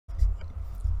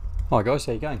Hi guys,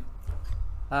 how you going?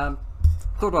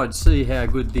 Thought I'd see how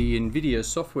good the Nvidia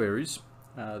software is,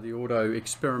 the auto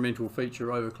experimental feature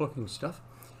overclocking stuff,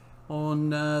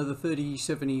 on the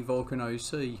 3070 Vulcan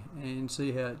OC and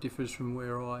see how it differs from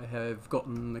where I have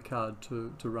gotten the card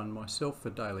to run myself for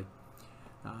daily.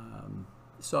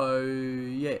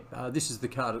 This is the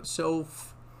card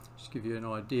itself. Just give you an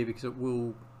idea because it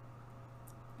will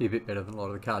be a bit better than a lot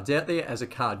of the cards out there. As a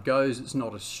card goes, it's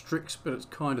not a Strix, but it's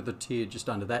kind of the tier just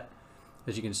under that.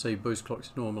 As you can see, boost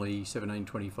clock's normally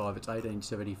 1725, it's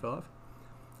 1875.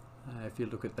 If you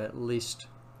look at that list,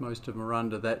 most of them are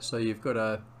under that. So you've got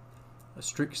a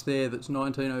Strix there that's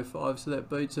 1905, so that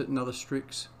beats it. Another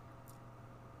Strix,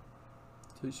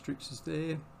 two Strixes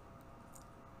there.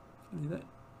 Funny that.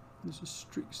 There's a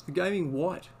Strix, the gaming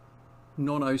white,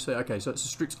 non-OC. Okay, so it's a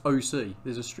Strix OC.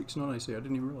 There's a Strix non-OC. I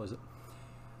didn't even realise it.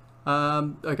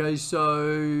 Okay, so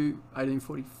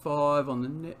 1845 on the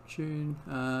Neptune.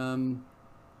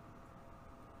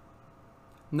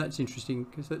 And that's interesting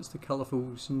because that's the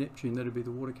colourful Neptune. That'd be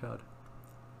the water card.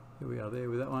 Here we are there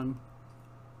with that one.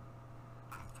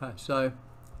 Okay, so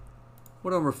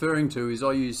what I'm referring to is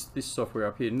I use this software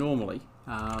up here normally,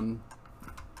 but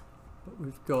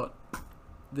we've got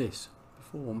this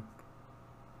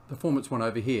performance one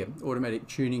over here, automatic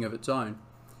tuning of its own.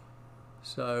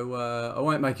 So I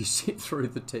won't make you sit through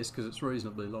the test because it's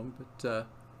reasonably long, but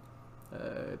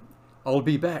I'll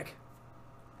be back.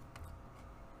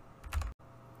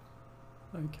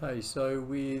 Okay, so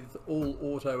with all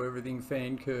auto, everything,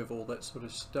 fan curve, all that sort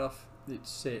of stuff, it's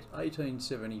set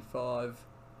 1875.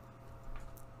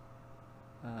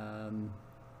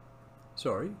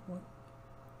 Sorry, what?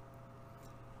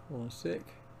 Hold on a sec.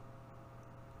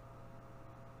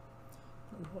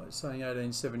 Why it's saying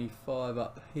 1875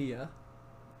 up here,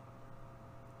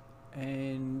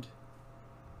 and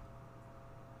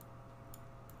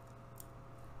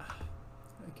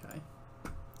okay,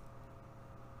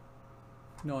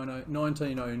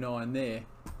 1909 there.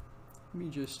 Let me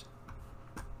just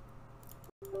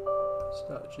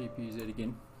start GPU-Z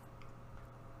again.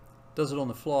 Does it on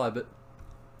the fly, but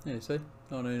yeah, see,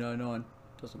 1909,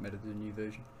 doesn't matter, the new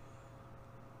version.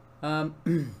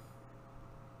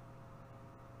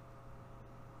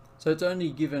 So it's only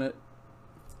given it,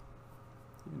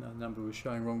 even though the number was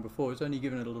showing wrong before, it's only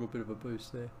given it a little bit of a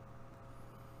boost there.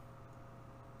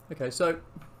 Okay, so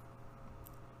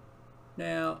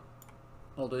now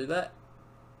I'll do that.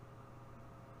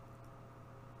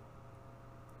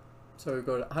 So we've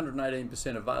got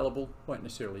 118% available, won't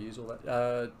necessarily use all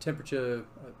that. Temperature,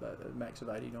 max of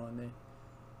 89 there.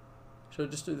 Should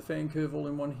I just do the fan curve all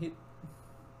in one hit?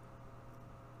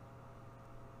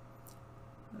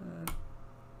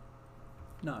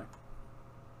 No.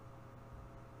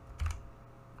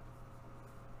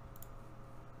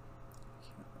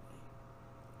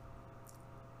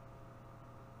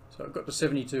 So I've got the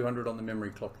 7200 on the memory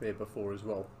clock there before as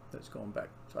well. That's gone back.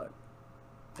 So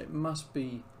it must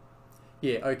be,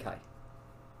 yeah, okay.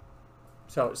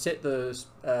 So it set the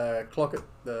clock at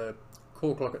the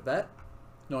core clock at that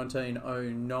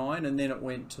 1909, and then it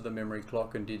went to the memory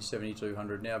clock and did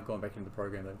 7200. Now I've gone back into the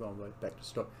program, they've gone back to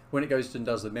stock. When it goes and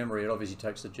does the memory, it obviously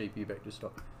takes the GPU back to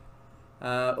stock,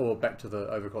 or back to the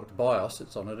overclocked BIOS.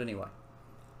 It's on it anyway.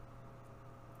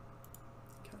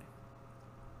 Okay,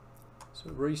 so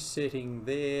resetting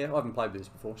there, I haven't played with this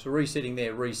before, so resetting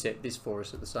there, reset this for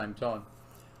us at the same time.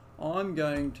 I'm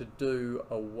going to do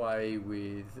away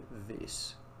with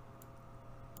this.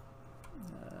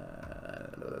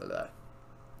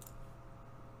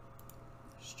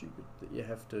 Stupid that you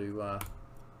have to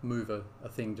move a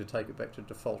thing to take it back to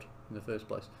default in the first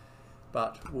place.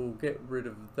 But we'll get rid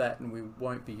of that and we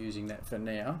won't be using that for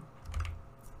now.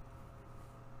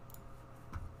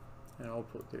 And I'll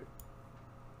put the...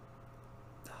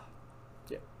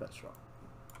 yeah, that's right.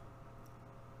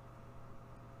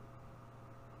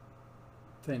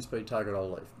 Fan speed target I'll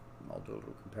leave. I'll do a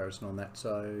little comparison on that.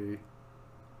 So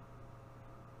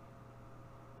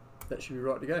that should be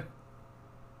right to go.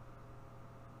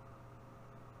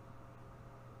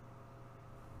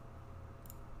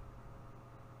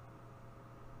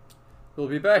 We'll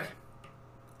be back.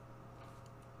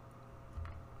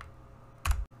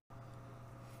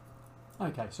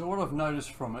 Okay, so what I've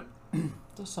noticed from it,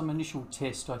 does some initial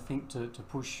test, I think, to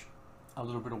push a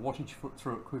little bit of wattage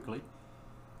through it quickly.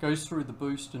 Goes through the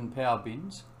boost and power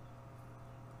bins,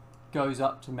 goes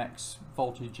up to max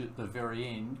voltage at the very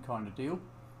end, kind of deal.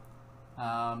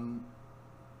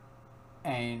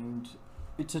 And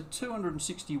it's a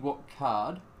 260 watt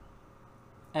card.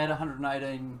 Add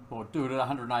 118, or do it at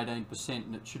 118%,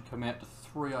 and it should come out to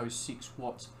 306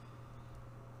 watts.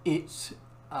 It's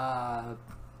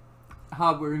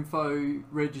hardware info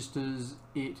registers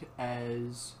it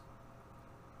as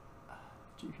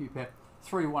GPU power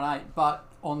 318, but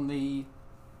on the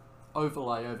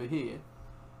overlay over here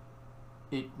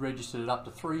it registered it up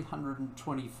to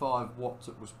 325 watts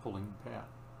it was pulling power.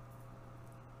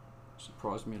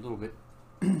 Surprised me a little bit.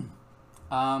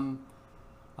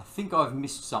 I think I've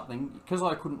missed something because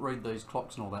I couldn't read these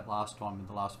clocks and all that last time in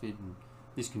the last vid, and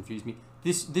this confused me.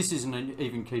 This isn't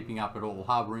even keeping up at all.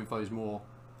 Hardware info is more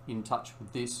in touch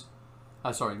with this.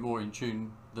 Sorry, more in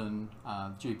tune than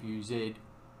GPU Z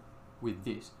with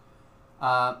this.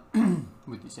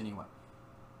 With this anyway.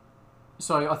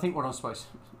 So I think what I'm supposed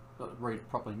to read it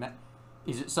properly, Matt,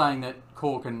 is it saying that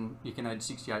you can add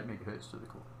 68 megahertz to the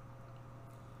core.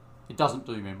 It doesn't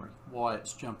do memory. Why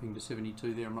it's jumping to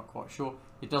 72 there, I'm not quite sure.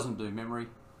 It doesn't do memory.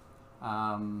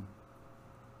 But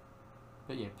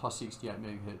yeah, plus 68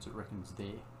 megahertz it reckons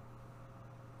there.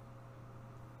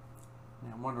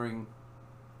 Now I'm wondering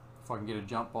if I can get a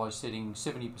jump by setting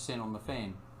 70% on the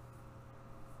fan.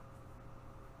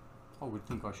 I would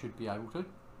think I should be able to.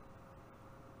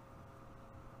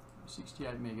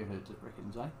 68 megahertz it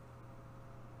reckons, eh?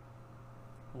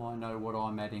 Well, I know what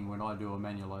I'm adding when I do a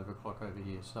manual overclock over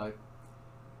here. So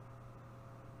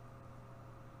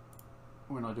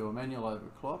when I do a manual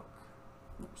overclock,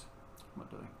 oops, what am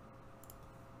I doing?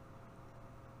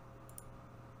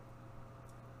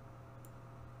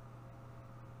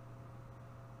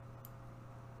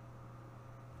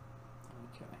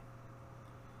 Okay.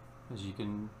 As you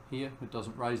can hear, it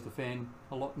doesn't raise the fan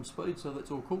a lot in speed, so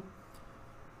that's all cool.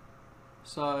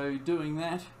 So doing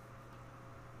that,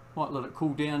 might let it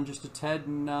cool down just a tad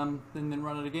and then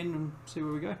run it again and see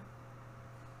where we go.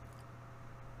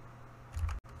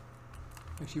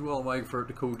 Actually, while I'm waiting for it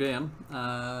to cool down,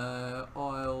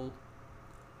 I'll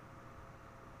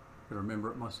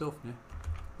remember it myself now.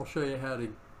 I'll show you how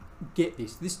to get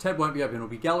this. This tab won't be open. It'll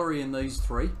be gallery in these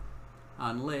three,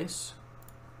 unless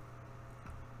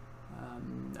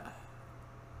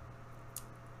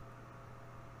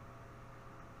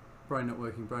brain not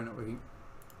working. Brain not working.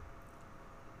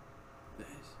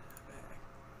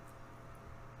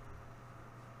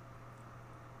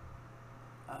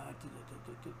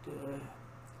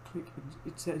 Click.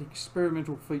 It's that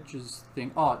experimental features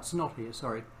thing. Oh, it's not here.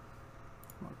 Sorry.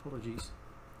 My apologies.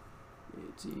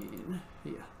 It's in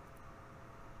here.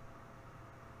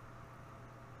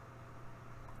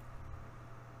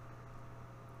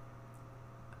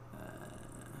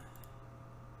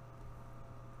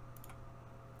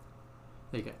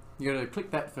 There you go. You're going to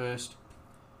click that first,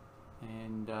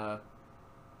 and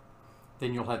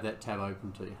then you'll have that tab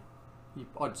open to you.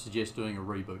 I'd suggest doing a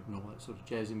reboot and all that sort of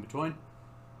jazz in between,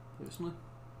 personally.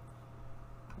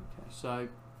 Okay, so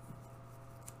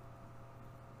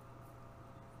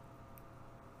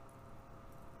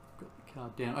got the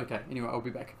card down. Okay, anyway, I'll be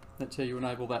back. That's how you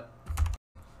enable that.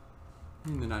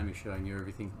 In the name of showing you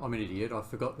everything, I'm an idiot. I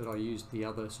forgot that I used the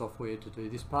other software to do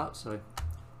this part, so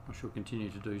I shall continue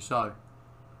to do so.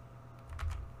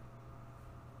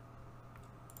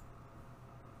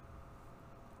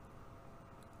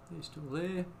 They're still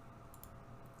there.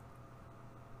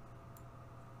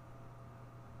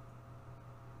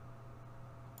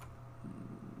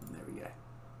 There we go.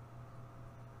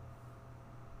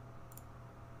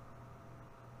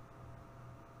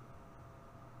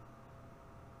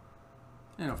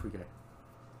 And off we go.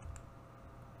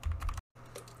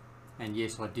 And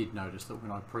yes, I did notice that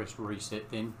when I pressed reset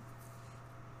then,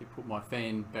 it put my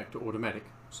fan back to automatic.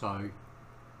 So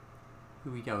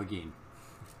here we go again.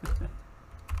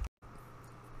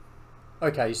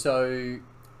 Okay, so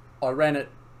I ran it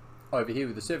over here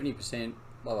with the 70%,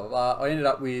 blah, blah, blah. I ended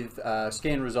up with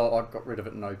scan result. I got rid of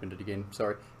it and opened it again,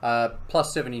 sorry.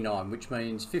 Plus 79, which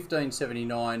means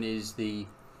 1579 is the...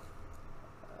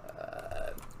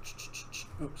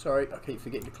 oops, sorry, I keep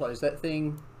forgetting to close that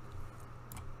thing.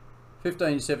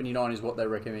 1579 is what they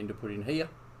recommend to put in here,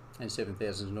 and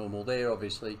 7000 is normal there,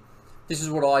 obviously. This is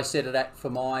what I set it at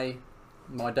for my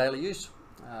daily use.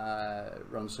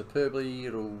 Runs superbly.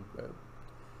 It'll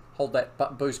hold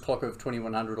that boost clock of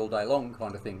 2100 all day long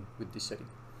kind of thing with this setting.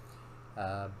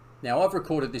 Now I've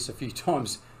recorded this a few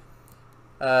times.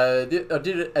 I did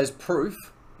it as proof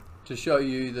to show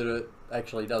you that it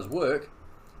actually does work.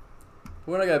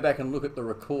 When I go back and look at the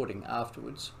recording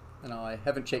afterwards, and I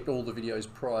haven't checked all the videos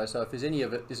prior, so if there's any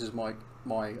of it, this is my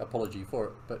apology for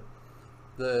it, but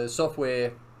the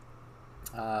software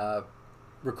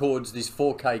records this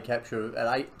 4K capture at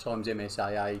 8 times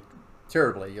MSAA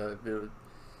terribly.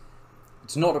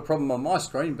 It's not a problem on my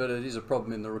screen, but it is a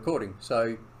problem in the recording.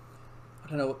 So I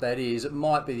don't know what that is. It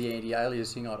might be the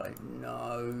anti-aliasing, I don't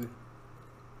know.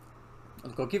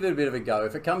 look, I'll give it a bit of a go.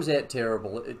 If it comes out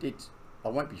terrible, I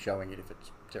won't be showing it if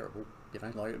it's terrible. You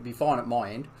know, like it'll be fine at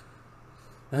my end.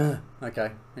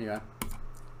 Okay, anyway,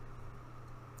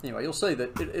 you'll see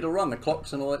that it'll run the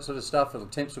clocks and all that sort of stuff. The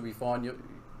temps will be fine.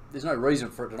 There's no reason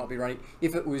for it to not be running.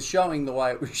 If it was showing the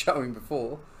way it was showing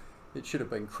before, it should have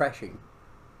been crashing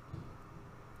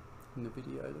in the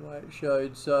video the way it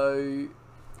showed. So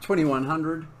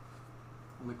 2100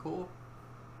 on the core,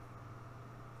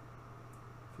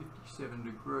 57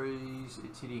 degrees.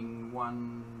 It's hitting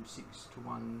 16 to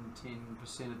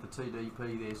 110% of the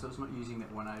TDP there, so it's not using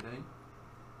that 118.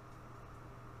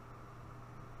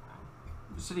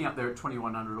 Sitting up there at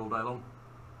 2100 all day long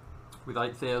with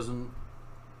 8000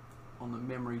 on the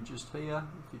memory just here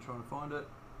if you're trying to find it.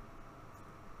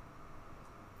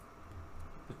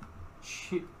 The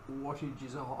chip wattage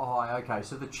is high. Okay,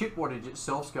 so the chip wattage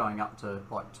itself's going up to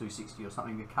like 260 or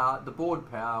something. The board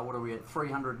power, what are we at,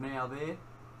 300 now there?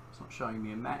 It's not showing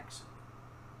me a max.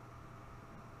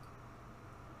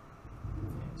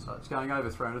 Yeah, so it's going over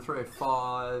 300,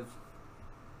 305.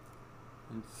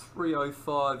 And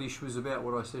 305-ish was about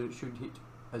what I said it should hit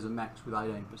as a max with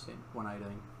 18%,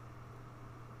 118.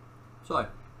 So,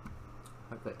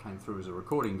 hope that came through as a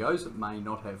recording goes. It may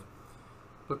not have.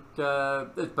 Look,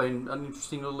 it's been an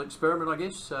interesting little experiment, I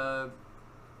guess.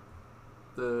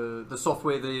 The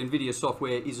software, the Nvidia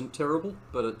software isn't terrible,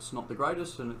 but it's not the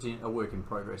greatest, and it's a work in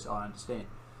progress, I understand.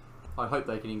 I hope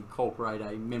they can incorporate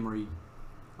a memory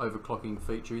overclocking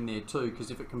feature in there too, because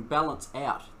if it can balance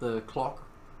out the clock,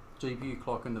 GPU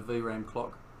clock and the VRAM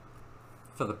clock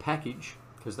for the package,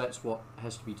 because that's what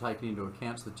has to be taken into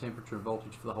account, the temperature and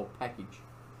voltage for the whole package.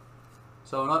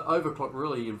 So an overclock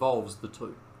really involves the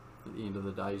two at the end of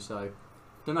the day. So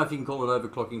don't know if you can call it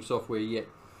overclocking software yet.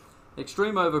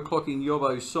 Extreme Overclocking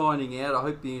Yobbo signing out. I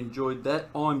hope you enjoyed that.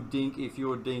 I'm Dink, if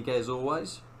you're Dink as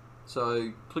always.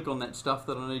 So click on that stuff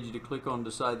that I need you to click on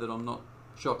to say that I'm not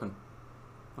shocking.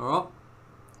 Alright?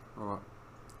 Alright.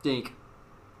 Dink.